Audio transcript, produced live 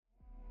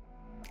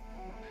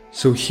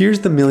So here's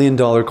the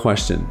 $1,000,000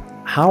 question.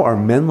 How are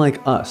men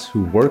like us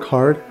who work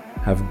hard,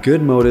 have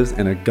good motives,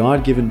 and a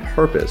God-given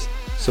purpose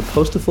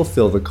supposed to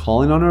fulfill the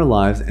calling on our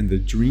lives and the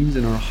dreams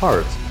in our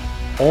hearts,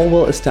 all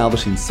while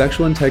establishing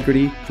sexual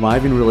integrity,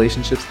 thriving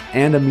relationships,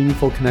 and a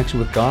meaningful connection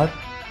with God?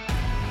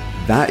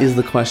 That is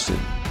the question,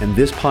 and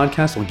this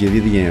podcast will give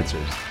you the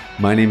answers.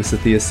 My name is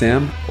Sathya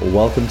Sam.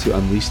 Welcome to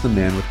Unleash the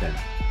Man Within.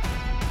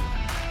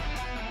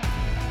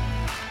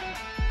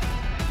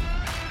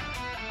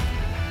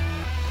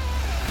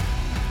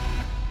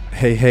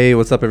 Hey,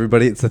 what's up,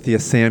 everybody? It's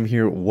Sathya Sam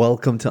here.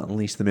 Welcome to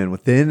Unleash the Man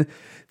Within.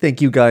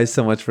 Thank you guys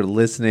so much for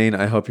listening.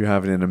 I hope you're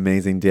having an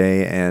amazing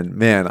day. And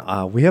man,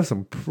 we have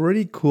some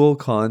pretty cool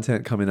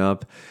content coming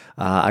up.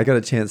 I got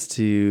a chance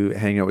to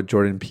hang out with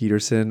Jordan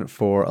Peterson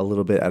for a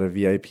little bit at a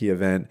VIP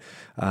event.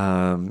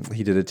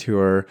 He did a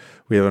tour.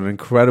 We have an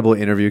incredible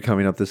interview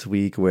coming up this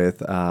week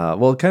with,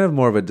 kind of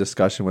more of a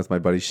discussion with my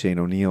buddy Shane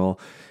O'Neill.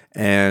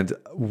 And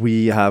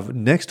we have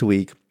next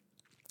week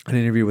an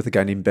interview with a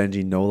guy named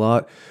Benji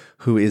Nolot,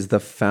 who is the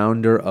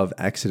founder of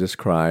Exodus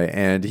Cry.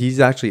 And he's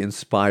actually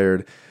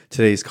inspired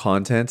today's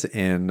content,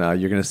 and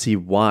you're going to see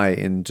why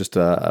in just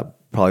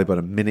probably about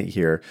a minute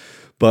here.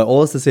 But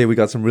all is to say, we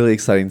got some really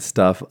exciting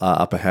stuff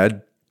up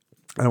ahead.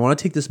 And I want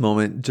to take this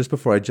moment just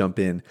before I jump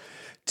in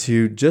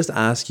to just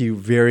ask you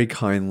very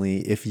kindly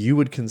if you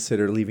would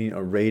consider leaving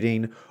a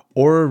rating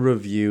or a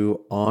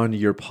review on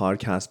your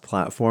podcast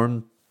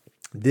platform.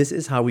 This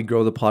is how we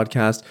grow the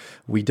podcast.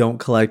 We don't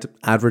collect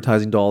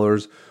advertising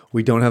dollars.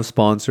 We don't have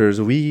sponsors.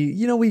 We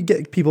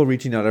get people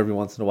reaching out every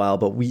once in a while,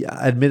 but we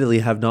admittedly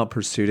have not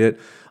pursued it.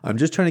 I'm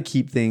just trying to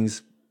keep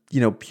things,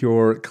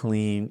 pure,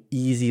 clean,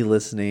 easy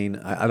listening.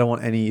 I don't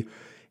want any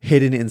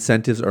hidden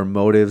incentives or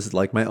motives.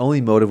 Like, my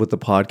only motive with the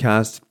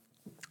podcast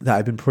that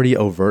I've been pretty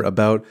overt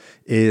about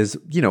is,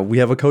 we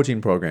have a coaching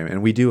program,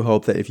 and we do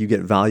hope that if you get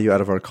value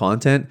out of our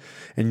content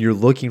and you're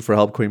looking for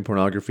help quitting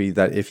pornography,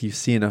 that if you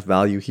see enough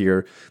value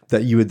here,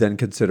 that you would then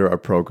consider a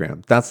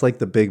program. That's like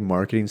the big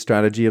marketing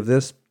strategy of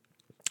this.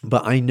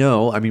 But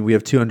we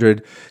have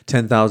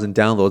 210,000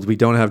 downloads. We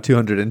don't have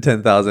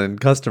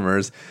 210,000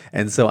 customers.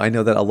 And so I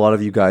know that a lot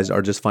of you guys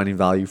are just finding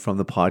value from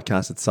the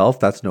podcast itself.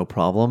 That's no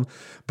problem.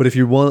 But if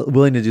you're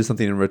willing to do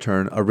something in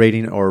return, a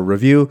rating or a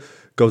review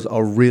goes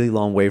a really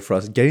long way for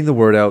us getting the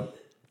word out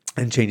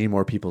and changing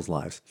more people's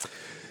lives.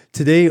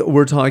 Today,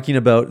 we're talking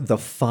about the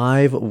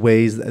 5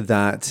 ways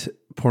that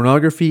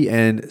pornography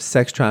and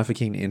sex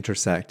trafficking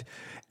intersect.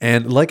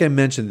 And like I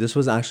mentioned, this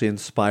was actually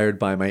inspired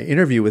by my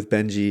interview with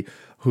Benji,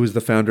 who's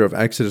the founder of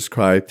Exodus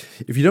Cry.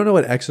 If you don't know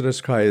what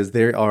Exodus Cry is,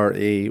 they are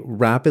a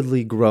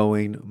rapidly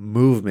growing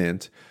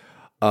movement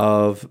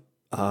of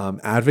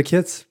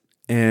advocates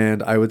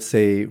and I would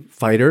say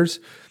fighters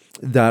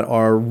that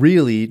are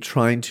really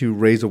trying to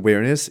raise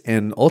awareness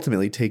and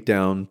ultimately take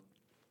down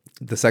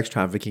the sex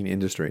trafficking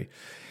industry.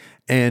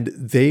 And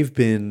they've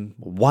been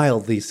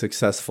wildly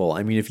successful.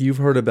 I mean, if you've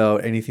heard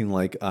about anything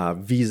like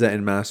Visa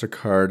and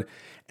MasterCard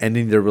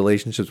ending their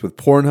relationships with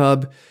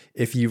Pornhub,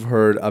 if you've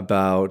heard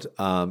about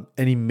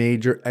any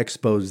major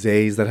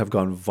exposés that have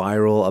gone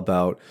viral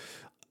about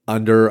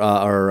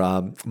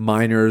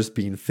minors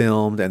being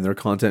filmed and their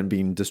content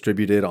being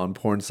distributed on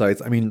porn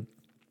sites, I mean,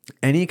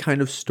 any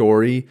kind of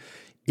story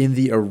in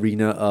the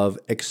arena of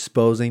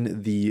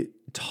exposing the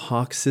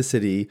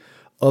toxicity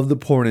of the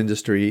porn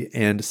industry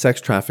and sex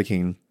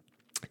trafficking,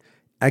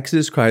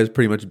 Exodus Cry has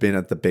pretty much been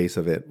at the base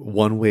of it,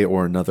 one way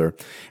or another.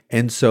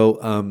 And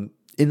so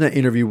in that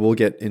interview, we'll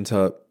get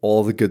into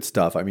all the good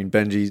stuff. I mean,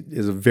 Benji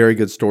is a very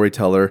good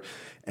storyteller,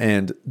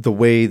 and the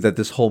way that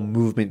this whole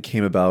movement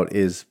came about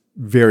is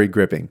very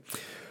gripping.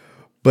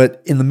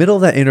 But in the middle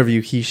of that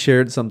interview, he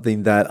shared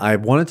something that I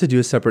wanted to do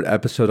a separate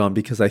episode on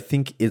because I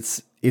think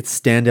it's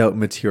standout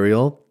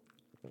material,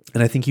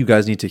 and I think you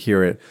guys need to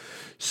hear it.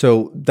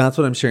 So that's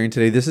what I'm sharing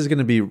today. This is going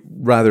to be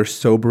rather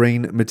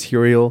sobering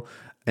material,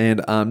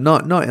 and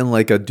not in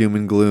like a doom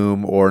and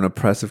gloom or an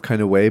oppressive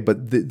kind of way,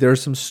 but there are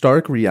some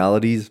stark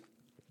realities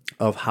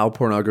of how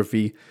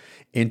pornography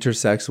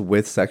intersects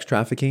with sex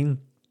trafficking.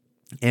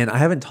 And I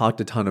haven't talked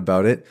a ton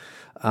about it.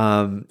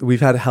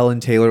 We've had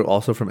Helen Taylor,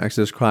 also from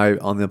Exodus Cry,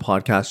 on the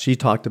podcast. She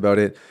talked about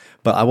it,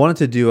 but I wanted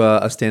to do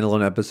a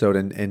standalone episode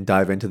and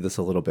dive into this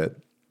a little bit.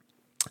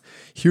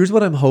 Here's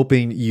what I'm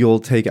hoping you'll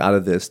take out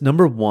of this.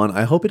 Number one,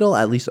 I hope it'll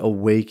at least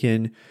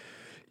awaken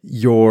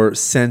your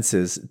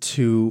senses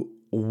to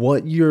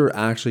what you're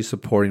actually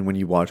supporting when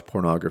you watch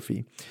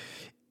pornography.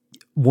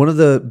 One of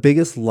the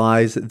biggest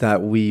lies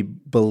that we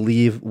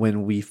believe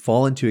when we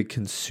fall into a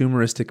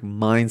consumeristic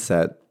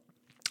mindset,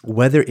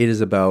 whether it is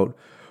about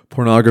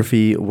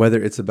pornography, whether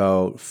it's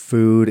about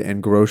food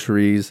and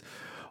groceries,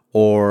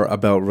 or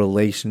about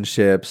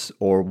relationships,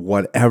 or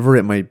whatever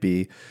it might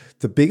be,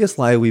 the biggest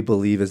lie we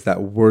believe is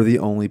that we're the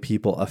only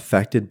people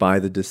affected by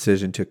the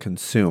decision to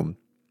consume.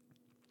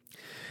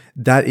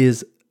 That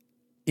is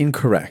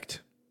incorrect.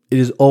 It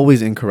is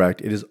always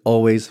incorrect. It is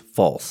always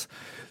false.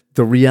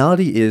 The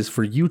reality is,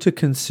 for you to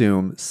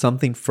consume,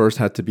 something first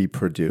had to be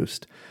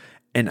produced.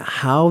 And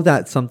how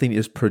that something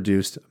is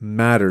produced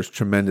matters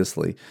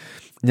tremendously.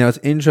 Now it's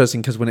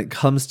interesting because when it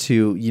comes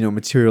to,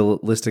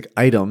 materialistic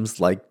items,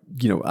 like,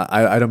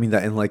 I don't mean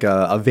that in like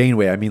a vain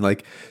way. I mean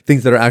like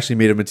things that are actually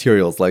made of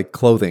materials like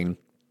clothing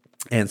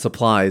and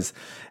supplies,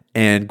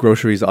 and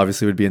groceries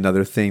obviously would be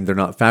another thing. They're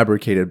not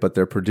fabricated, but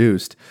they're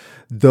produced.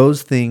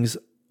 Those things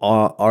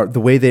are the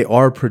way they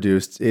are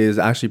produced is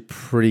actually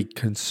pretty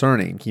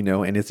concerning,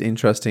 and it's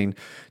interesting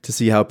to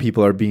see how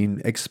people are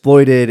being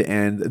exploited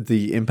and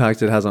the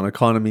impact it has on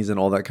economies and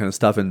all that kind of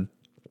stuff. And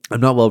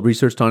I'm not well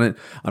researched on it.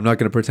 I'm not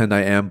going to pretend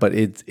I am, but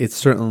it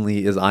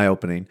certainly is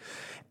eye-opening.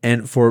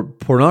 And for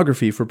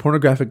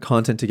pornographic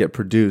content to get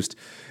produced,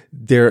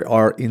 there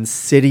are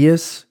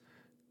insidious,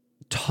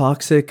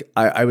 toxic,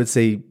 I would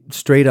say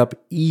straight up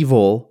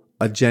evil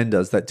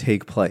agendas that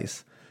take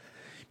place.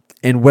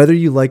 And whether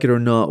you like it or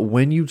not,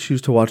 when you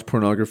choose to watch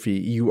pornography,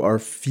 you are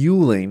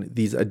fueling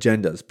these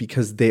agendas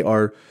because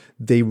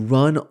they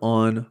run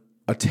on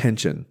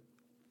attention.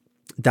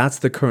 That's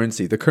the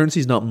currency. The currency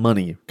is not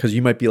money, because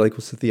you might be like,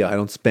 well, Cynthia, I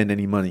don't spend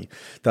any money.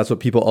 That's what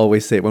people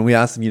always say. When we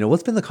ask them,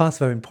 what's been the cost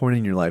of having porn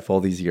in your life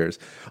all these years?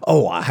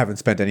 Oh, I haven't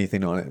spent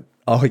anything on it.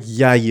 Oh,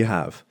 yeah, you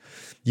have.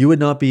 You'd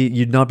not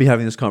be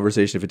having this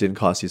conversation if it didn't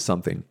cost you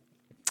something.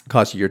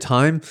 Cost you your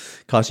time,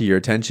 cost you your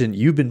attention.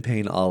 You've been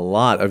paying a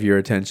lot of your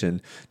attention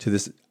to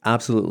this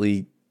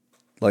absolutely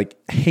like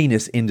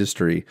heinous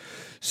industry.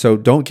 So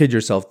don't kid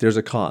yourself. There's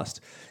a cost.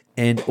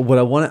 And what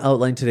I want to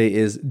outline today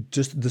is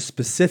just the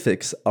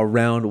specifics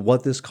around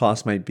what this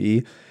cost might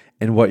be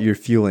and what you're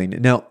fueling.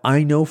 Now,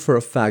 I know for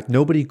a fact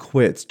nobody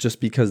quits just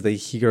because they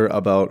hear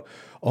about,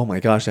 oh my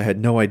gosh, I had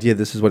no idea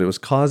this is what it was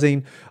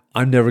causing.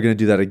 I'm never going to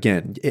do that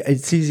again.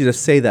 It's easy to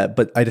say that,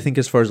 but I think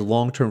as far as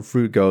long-term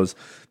fruit goes,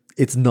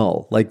 it's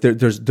null. Like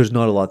there's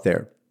not a lot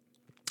there.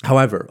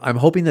 However, I'm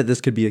hoping that this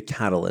could be a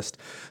catalyst,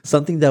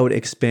 something that would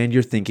expand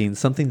your thinking,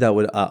 something that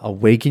would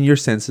awaken your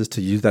senses,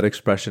 to use that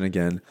expression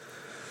again.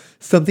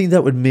 Something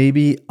that would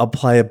maybe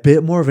apply a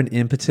bit more of an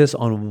impetus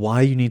on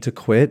why you need to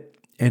quit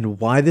and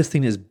why this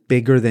thing is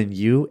bigger than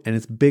you, and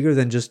it's bigger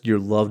than just your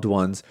loved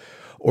ones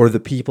or the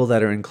people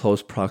that are in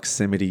close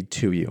proximity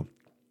to you.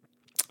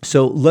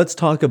 So let's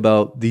talk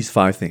about these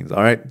 5 things,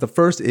 all right? The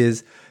first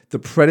is the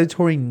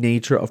predatory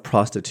nature of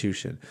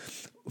prostitution.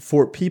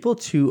 For people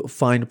to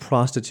find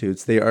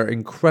prostitutes, they are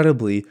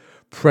incredibly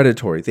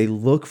predatory. They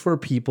look for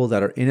people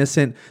that are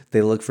innocent.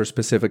 They look for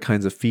specific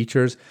kinds of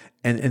features,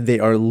 and they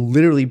are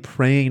literally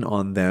preying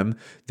on them.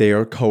 They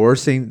are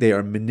coercing, they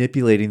are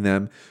manipulating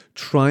them,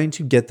 trying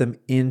to get them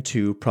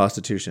into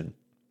prostitution.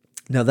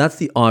 Now, that's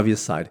the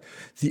obvious side.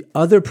 The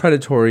other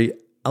predatory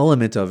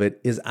element of it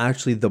is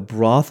actually the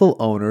brothel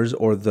owners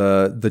or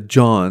the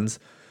Johns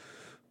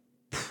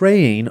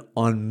preying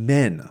on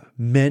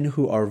men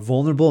who are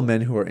vulnerable,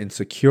 men who are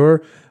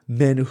insecure,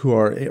 men who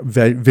are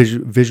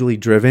visually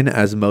driven,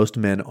 as most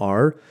men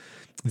are.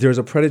 There's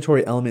a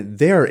predatory element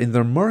there in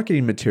their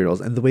marketing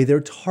materials and the way they're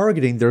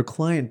targeting their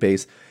client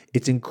base.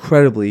 It's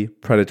incredibly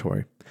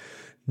predatory.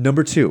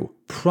 Number 2,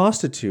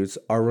 prostitutes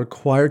are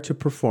required to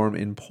perform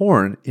in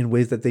porn in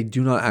ways that they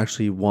do not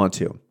actually want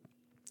to.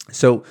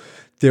 So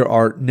there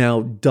are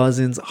now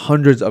dozens,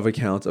 hundreds of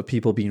accounts of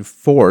people being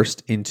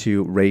forced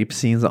into rape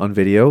scenes on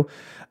video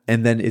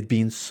and then it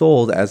being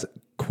sold as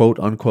quote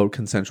unquote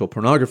consensual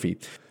pornography.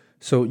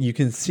 So you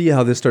can see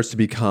how this starts to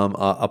become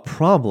a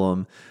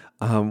problem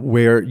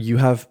where you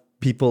have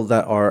people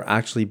that are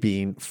actually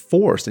being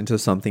forced into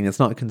something that's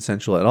not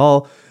consensual at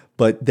all.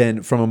 But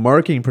then from a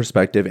marketing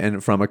perspective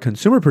and from a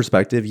consumer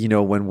perspective,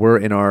 when we're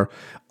in our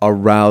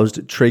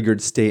aroused,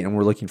 triggered state and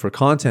we're looking for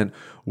content,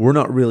 we're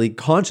not really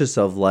conscious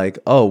of like,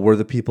 oh, were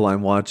the people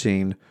I'm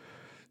watching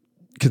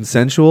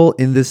consensual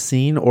in this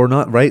scene or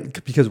not,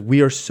 right? Because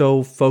we are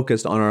so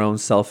focused on our own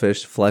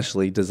selfish,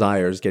 fleshly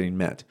desires getting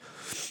met.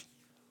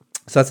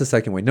 So that's the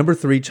second way. Number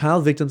 3,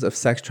 child victims of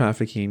sex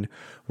trafficking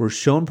were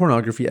shown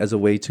pornography as a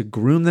way to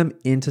groom them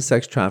into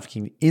sex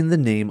trafficking in the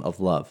name of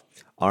love.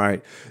 All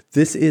right,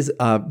 this is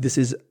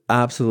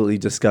absolutely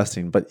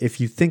disgusting. But if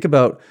you think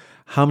about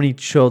how many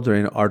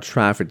children are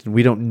trafficked, and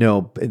we don't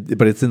know,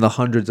 but it's in the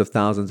hundreds of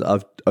thousands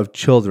of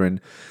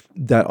children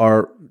that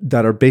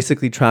are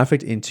basically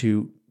trafficked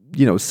into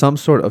some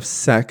sort of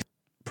sex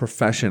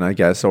profession, I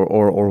guess,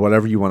 or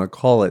whatever you want to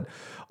call it.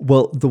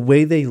 Well, the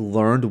way they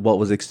learned what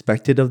was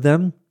expected of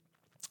them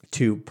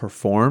to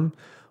perform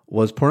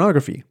was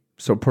pornography.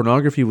 So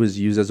pornography was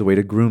used as a way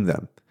to groom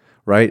them,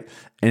 right?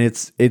 And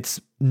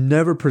it's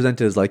never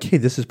presented as like, hey,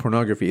 this is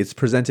pornography. It's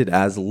presented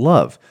as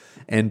love.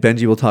 And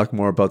Benji will talk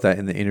more about that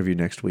in the interview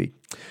next week.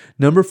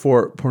 Number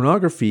 4,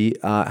 pornography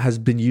has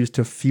been used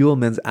to fuel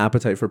men's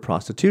appetite for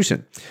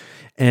prostitution.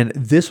 And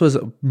this was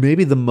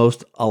maybe the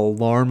most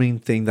alarming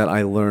thing that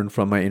I learned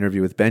from my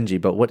interview with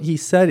Benji. But what he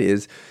said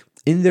is,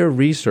 in their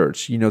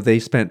research, they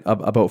spent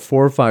about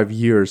 4 or 5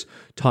 years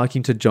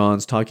talking to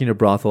Johns, talking to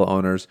brothel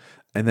owners,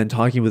 and then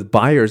talking with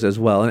buyers as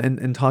well,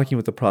 and talking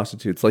with the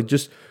prostitutes, like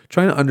just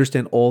trying to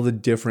understand all the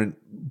different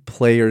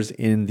players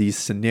in these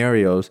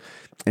scenarios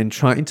and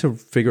trying to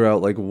figure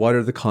out like what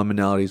are the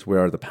commonalities, where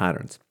are the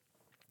patterns.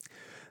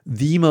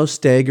 The most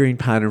staggering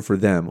pattern for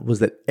them was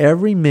that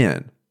every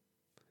man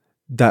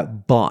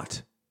that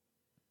bought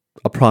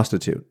a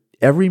prostitute.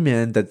 Every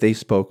man that they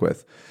spoke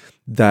with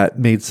that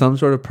made some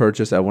sort of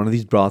purchase at one of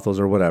these brothels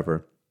or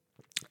whatever,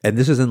 and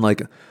this is in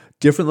like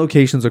different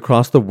locations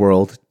across the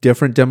world,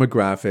 different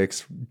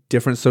demographics,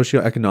 different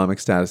socioeconomic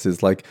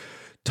statuses, like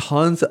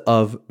tons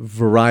of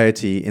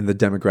variety in the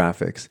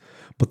demographics.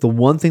 But the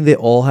one thing they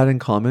all had in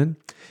common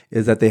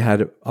is that they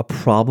had a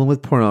problem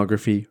with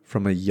pornography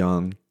from a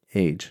young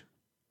age.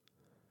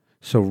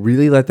 So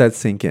really let that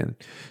sink in.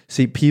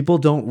 See, people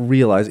don't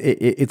realize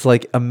it's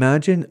like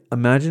imagine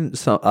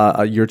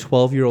your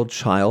 12-year-old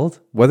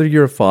child, whether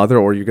you're a father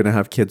or you're going to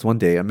have kids one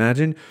day.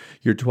 Imagine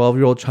your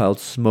 12-year-old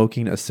child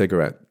smoking a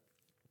cigarette.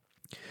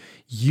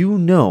 You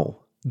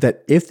know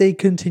that if they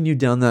continue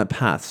down that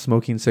path,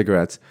 smoking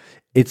cigarettes,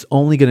 it's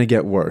only going to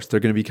get worse. They're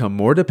going to become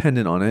more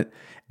dependent on it,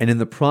 and in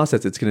the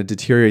process, it's going to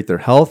deteriorate their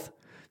health,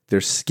 their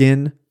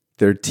skin,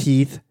 their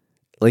teeth.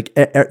 Like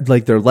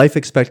their life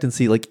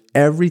expectancy, like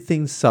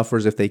everything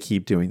suffers if they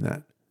keep doing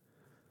that.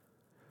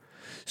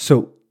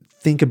 So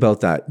think about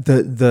that.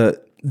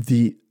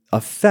 The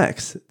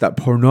effects that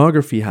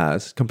pornography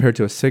has compared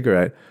to a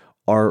cigarette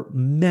are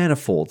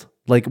manifold,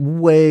 like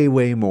way,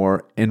 way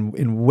more and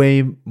in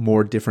way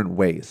more different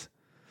ways.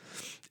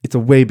 It's a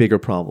way bigger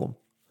problem.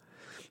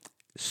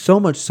 So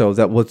much so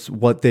that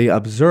what they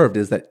observed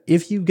is that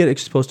if you get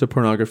exposed to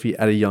pornography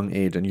at a young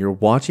age and you're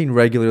watching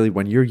regularly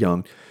when you're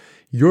young,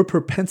 your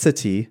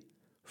propensity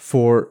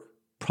for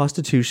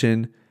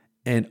prostitution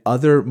and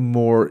other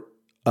more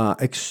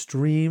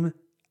extreme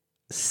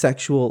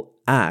sexual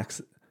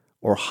acts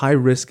or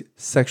high-risk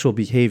sexual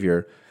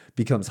behavior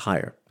becomes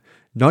higher.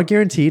 Not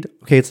guaranteed.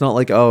 Okay, it's not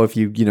like, oh, if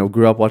you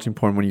grew up watching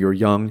porn when you were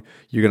young,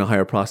 you're going to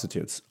hire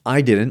prostitutes.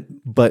 I didn't,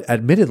 but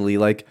admittedly,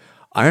 like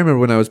I remember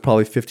when I was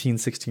probably 15,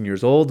 16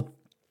 years old,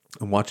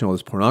 I'm watching all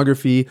this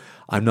pornography.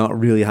 I'm not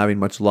really having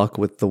much luck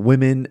with the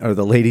women or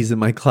the ladies in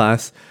my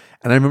class.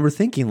 And I remember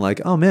thinking like,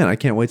 oh man, I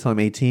can't wait till I'm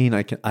 18.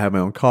 I have my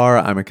own car.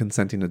 I'm a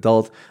consenting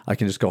adult. I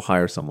can just go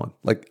hire someone.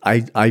 Like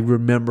I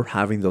remember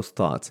having those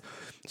thoughts.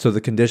 So the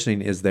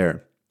conditioning is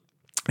there.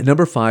 And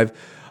number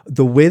 5,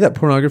 the way that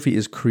pornography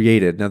is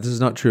created. Now, this is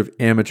not true of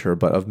amateur,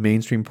 but of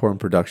mainstream porn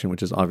production,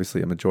 which is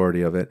obviously a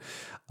majority of it,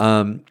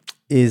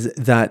 is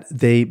that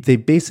they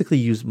basically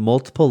use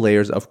multiple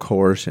layers of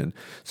coercion.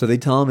 So they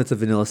tell them it's a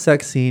vanilla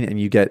sex scene and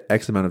you get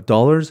X amount of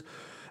dollars.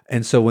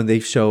 And so when they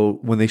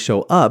show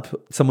up,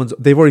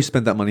 they've already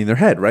spent that money in their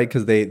head, right?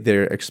 Because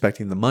they're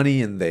expecting the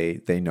money and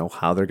they know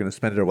how they're going to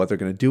spend it or what they're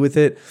going to do with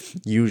it.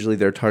 Usually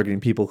they're targeting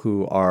people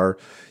who are,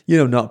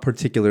 not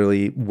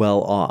particularly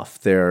well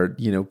off. They're,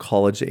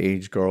 college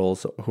age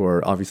girls who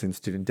are obviously in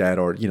student debt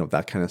or,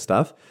 that kind of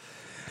stuff.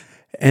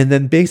 And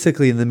then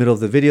basically in the middle of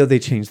the video, they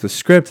change the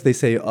script. They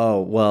say, oh,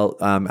 well,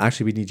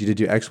 actually we need you to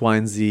do X, Y,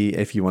 and Z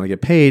if you want to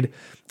get paid.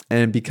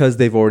 And because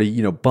they've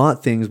already,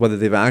 bought things, whether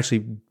they've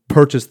actually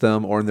purchased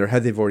them or in their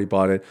head they've already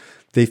bought it,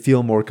 they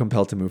feel more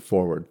compelled to move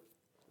forward.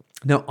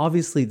 Now,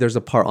 obviously, there's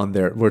a part on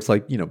there where it's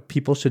like,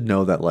 people should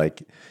know that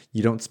like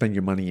you don't spend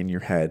your money in your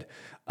head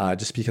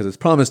just because it's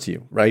promised to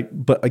you,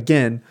 right? But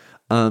again,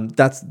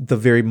 that's the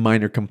very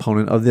minor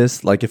component of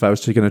this. Like if I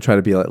was going to try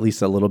to be at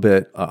least a little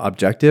bit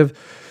objective,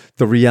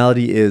 the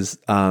reality is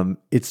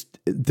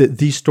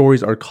these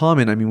stories are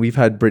common. I mean, we've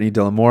had Brittany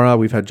De La Mora,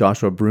 we've had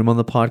Joshua Broom on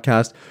the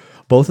podcast.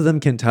 Both of them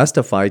can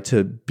testify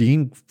to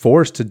being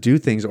forced to do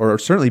things or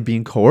certainly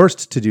being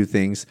coerced to do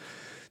things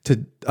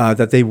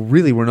that they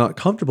really were not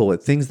comfortable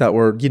with. Things that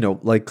were,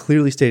 like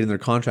clearly stated in their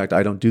contract,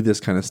 I don't do this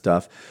kind of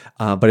stuff.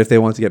 But if they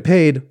want to get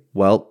paid,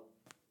 well,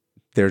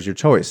 there's your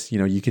choice.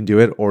 You can do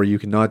it or you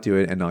can not do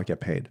it and not get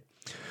paid.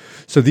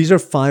 So these are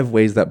 5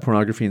 ways that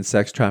pornography and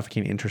sex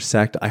trafficking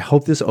intersect. I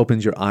hope this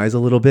opens your eyes a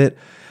little bit.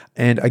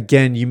 And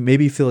again, you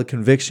maybe feel a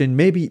conviction.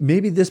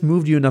 Maybe this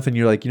moved you enough and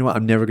you're like,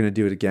 I'm never going to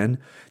do it again.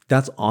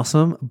 That's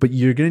awesome. But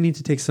you're going to need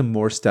to take some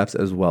more steps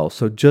as well.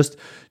 So just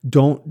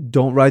don't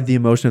ride the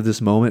emotion of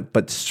this moment,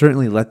 but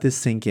certainly let this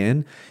sink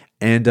in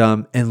and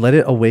let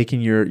it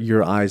awaken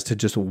your eyes to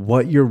just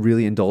what you're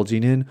really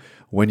indulging in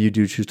when you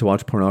do choose to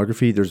watch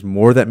pornography. There's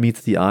more that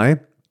meets the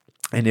eye.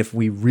 And if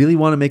we really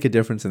want to make a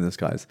difference in this,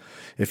 guys,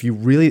 if you're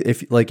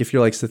like,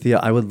 Sathya,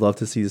 I would love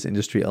to see this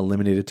industry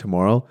eliminated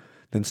tomorrow,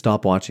 then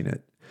stop watching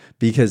it.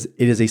 Because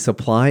it is a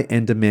supply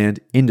and demand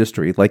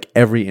industry, like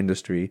every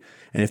industry.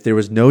 And if there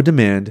was no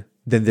demand,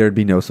 then there'd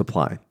be no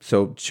supply.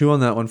 So chew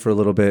on that one for a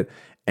little bit.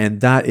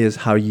 And that is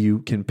how you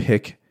can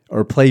pick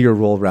or play your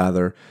role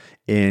rather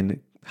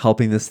in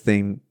helping this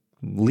thing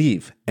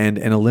leave and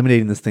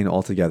eliminating this thing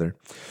altogether.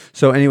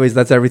 So anyways,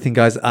 that's everything,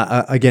 guys.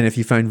 Again, if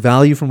you find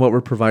value from what we're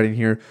providing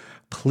here,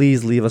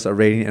 please leave us a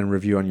rating and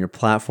review on your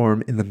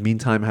platform. In the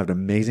meantime, have an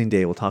amazing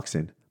day. We'll talk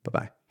soon.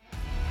 Bye-bye.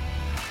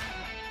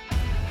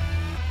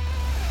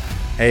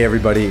 Hey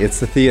everybody,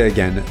 it's Sathya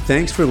again.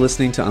 Thanks for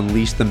listening to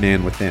Unleash the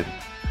Man Within.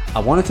 I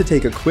wanted to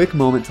take a quick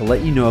moment to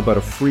let you know about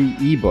a free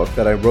ebook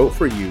that I wrote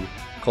for you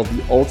called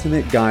The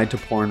Ultimate Guide to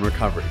Porn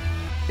Recovery.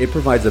 It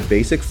provides a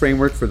basic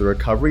framework for the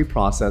recovery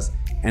process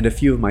and a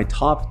few of my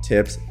top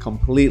tips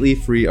completely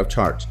free of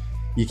charge.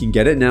 You can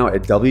get it now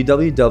at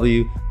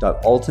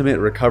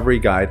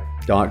www.ultimaterecoveryguide.com.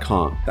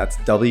 www.ultimaterecoveryguide.com. That's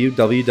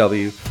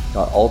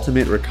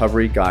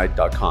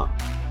www.ultimaterecoveryguide.com.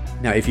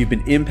 Now, if you've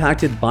been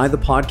impacted by the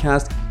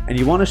podcast and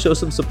you want to show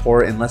some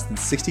support in less than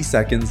 60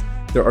 seconds,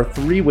 there are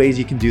 3 ways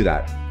you can do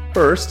that.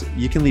 First,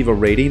 you can leave a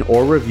rating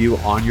or review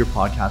on your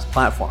podcast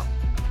platform.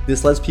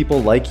 This lets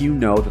people like you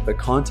know that the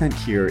content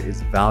here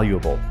is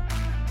valuable.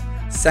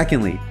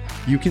 Secondly,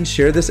 you can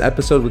share this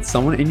episode with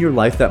someone in your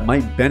life that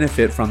might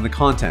benefit from the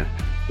content.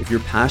 If you're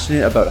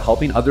passionate about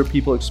helping other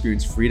people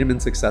experience freedom and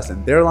success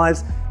in their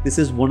lives, this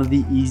is one of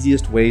the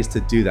easiest ways to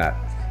do that.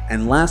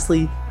 And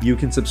lastly, you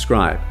can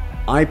subscribe.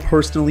 I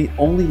personally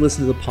only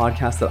listen to the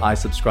podcast that I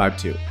subscribe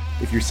to.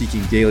 If you're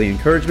seeking daily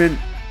encouragement,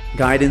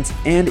 guidance,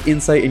 and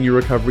insight in your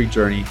recovery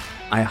journey,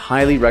 I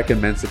highly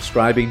recommend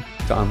subscribing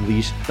to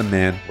Unleash the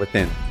Man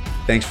Within.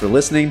 Thanks for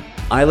listening.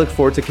 I look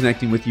forward to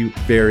connecting with you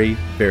very,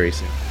 very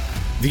soon.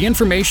 The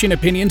information,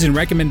 opinions, and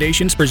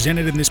recommendations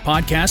presented in this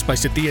podcast by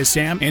Sathya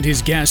Sam and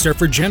his guests are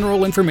for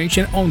general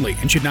information only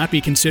and should not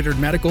be considered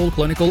medical,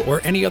 clinical,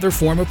 or any other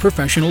form of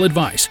professional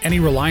advice.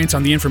 Any reliance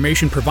on the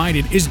information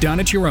provided is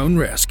done at your own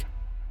risk.